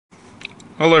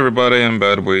Hello everybody, I'm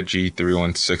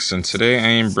BadboygHD316 and today I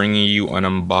am bringing you an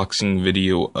unboxing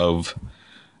video of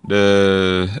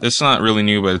it's not really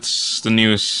new, but it's the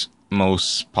newest,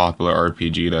 most popular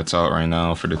RPG that's out right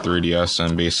now for the 3DS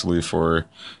and basically for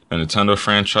the Nintendo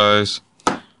franchise,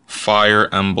 Fire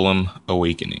Emblem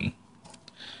Awakening.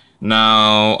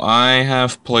 Now, I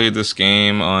have played this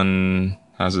game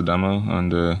has a demo on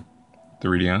the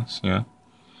 3DS, yeah.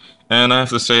 And I have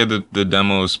to say that the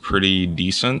demo is pretty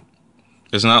decent.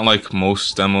 It's not like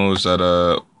most demos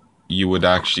that you would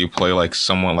actually play like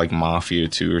somewhat like Mafia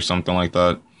 2 or something like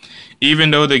that.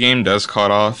 Even though the game does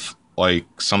cut off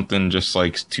like something just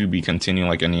like to be continued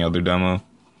like any other demo,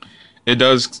 it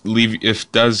does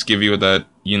give you that,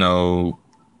 you know,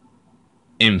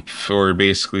 imp or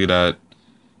basically that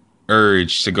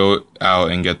urge to go out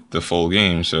and get the full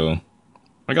game. So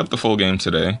I got the full game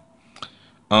today.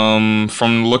 From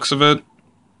the looks of it,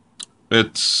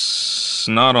 it's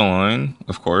not online,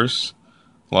 of course.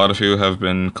 A lot of people have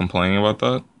been complaining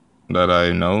about that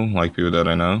I know, like people that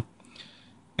I know.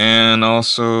 And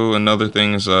also another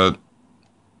thing is that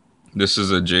this is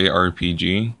a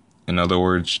JRPG, in other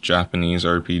words, Japanese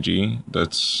RPG.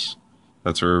 That's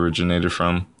where it originated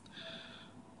from.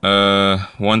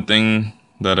 One thing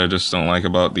that I just don't like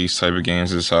about these type of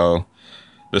games is how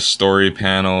the story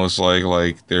panel is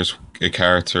like there's a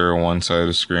character on one side of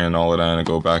the screen and all of that, and it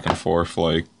go back and forth.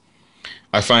 Like,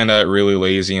 I find that really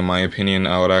lazy in my opinion.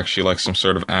 I would actually like some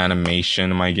sort of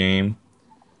animation in my game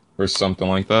or something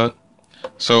like that.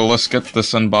 So let's get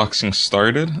this unboxing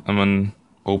started. I'm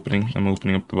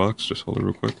opening up the box. Just hold it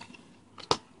real quick.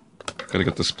 Gotta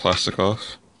get this plastic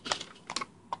off.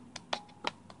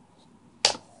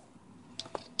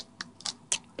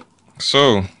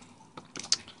 So,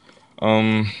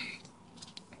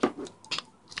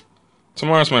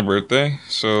 tomorrow's my birthday,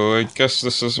 so I guess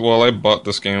this is, well, I bought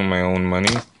this game with my own money,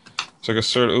 so I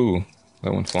guess ooh,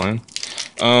 that went flying.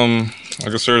 I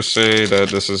can sort of say that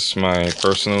this is my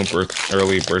personal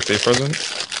early birthday present.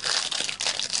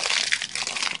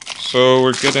 So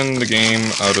we're getting the game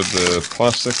out of the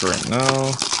plastic right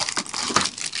now,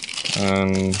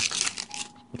 and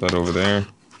put that over there.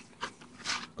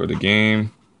 Go to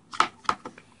game.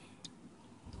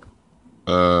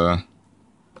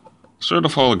 Sort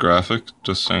of holographic,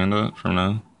 just saying that from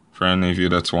now, for any of you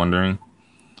that's wondering.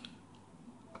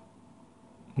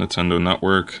 Nintendo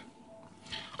Network.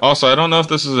 Also, I don't know if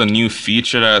this is a new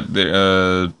feature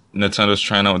that Nintendo's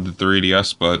trying out with the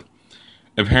 3DS, but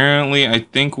apparently, I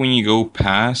think when you go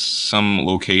past some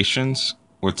locations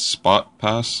with Spot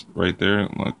Pass right there,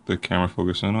 let the camera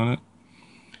focus in on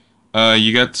it,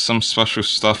 you get some special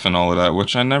stuff and all of that,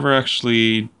 which I never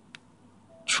actually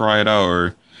tried out,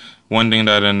 or one thing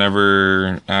that I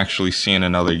never actually seen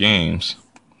in other games.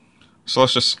 So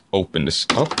let's just open this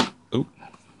up. Oop.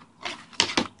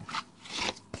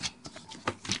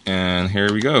 And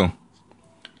here we go.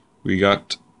 We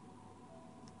got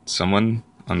someone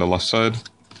on the left side.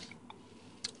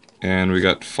 And we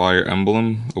got Fire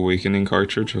Emblem Awakening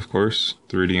cartridge, of course,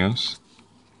 3DS.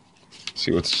 Let's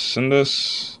see what's in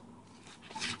this.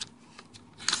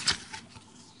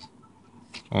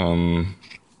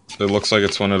 It looks like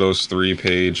it's one of those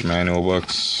 3-page manual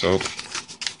books. So,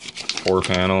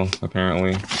 4-panel,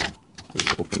 apparently.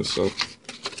 Let's open this up.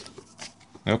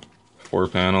 Yep,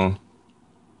 4-panel.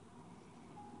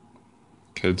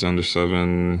 Kids under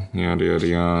 7, yada yada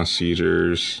yada,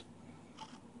 seizures.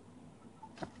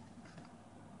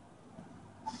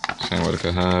 Saying what it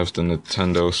could have, the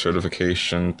Nintendo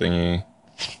certification thingy.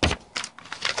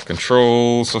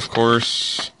 Controls, of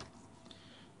course.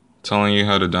 Telling you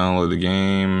how to download the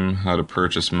game, how to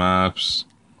purchase maps.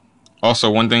 Also,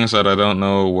 one thing is that I don't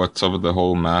know what's up with the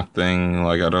whole map thing.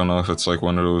 Like, I don't know if it's like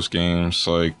one of those games,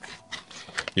 like,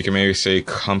 you can maybe say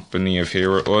Company of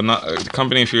Heroes. Well, not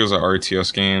Company of Heroes is an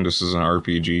RTS game. This is an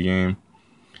RPG game.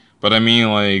 But I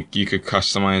mean, like, you could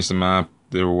customize the map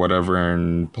or whatever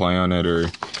and play on it, or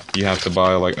you have to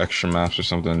buy like extra maps or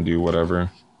something and do whatever.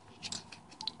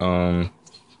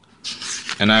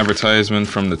 An advertisement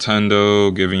from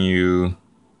Nintendo giving you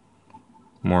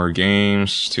more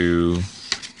games to,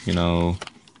 you know,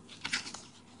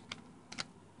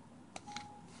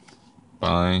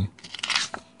 buy.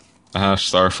 I have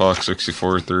Star Fox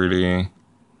 64 3D. I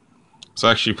was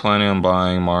actually planning on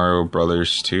buying Mario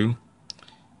Brothers 2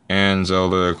 and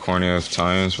Zelda Ocarina of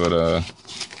Times, but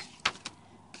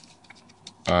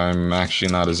I'm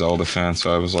actually not a Zelda fan,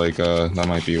 so I was like, that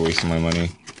might be a waste of my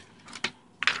money.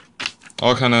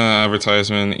 All kind of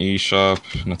advertisement, eShop,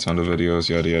 Nintendo videos,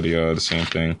 yada yada yada, the same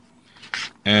thing.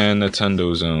 And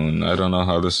Nintendo Zone. I don't know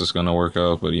how this is gonna work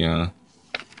out, but yeah.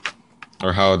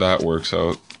 Or how that works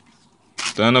out.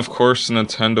 Then, of course,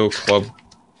 Nintendo Club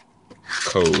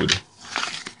code.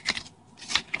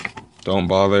 Don't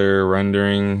bother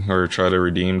rendering or try to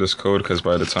redeem this code, because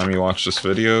by the time you watch this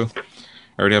video,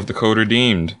 I already have the code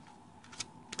redeemed.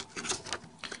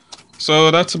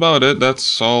 So that's about it.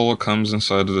 That's all what comes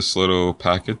inside of this little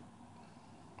packet.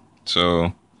 So,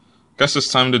 I guess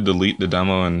it's time to delete the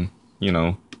demo and, you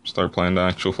know, start playing the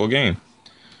actual full game.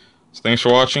 So thanks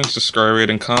for watching. Subscribe, rate,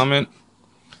 and comment.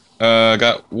 I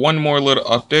got one more little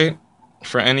update.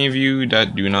 For any of you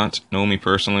that do not know me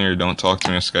personally or don't talk to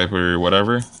me on Skype or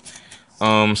whatever,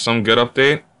 some good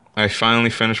update. I finally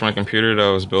finished my computer that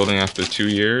I was building after 2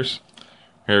 years.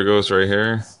 Here it goes right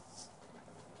here.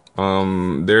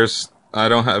 I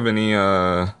don't have any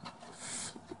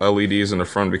LEDs in the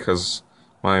front because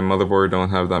my motherboard don't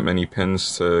have that many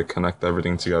pins to connect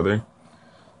everything together.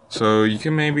 So you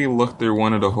can maybe look through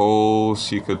one of the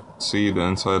holes, you could see the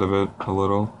inside of it a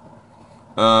little.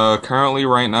 Currently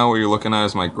right now what you're looking at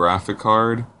is my graphic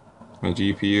card, my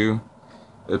GPU.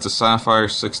 It's a Sapphire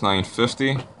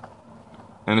 6950.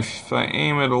 And if I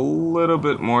aim it a little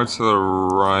bit more to the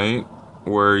right,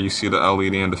 where you see the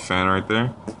LED and the fan right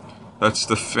there, that's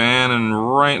the fan,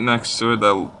 and right next to it,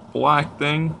 that black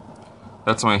thing,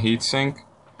 that's my heatsink.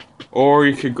 Or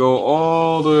you could go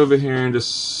all the way over here and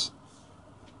just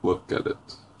look at it.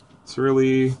 It's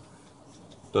really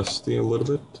dusty a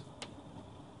little bit.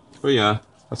 But yeah,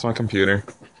 that's my computer.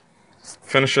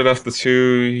 Finished it after 2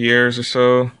 years or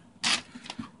so.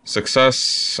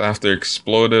 Success after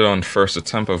exploded on first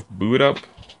attempt of boot up.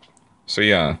 So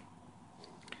yeah.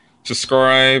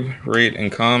 Subscribe, rate,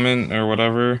 and comment or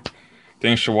whatever.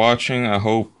 Thanks for watching. I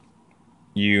hope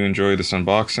you enjoyed this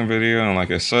unboxing video, and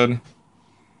like I said,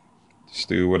 just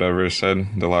do whatever I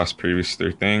said the last previous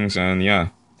 3 things, and yeah.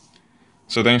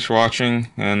 So thanks for watching,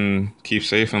 and keep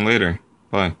safe, and later.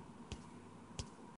 Bye.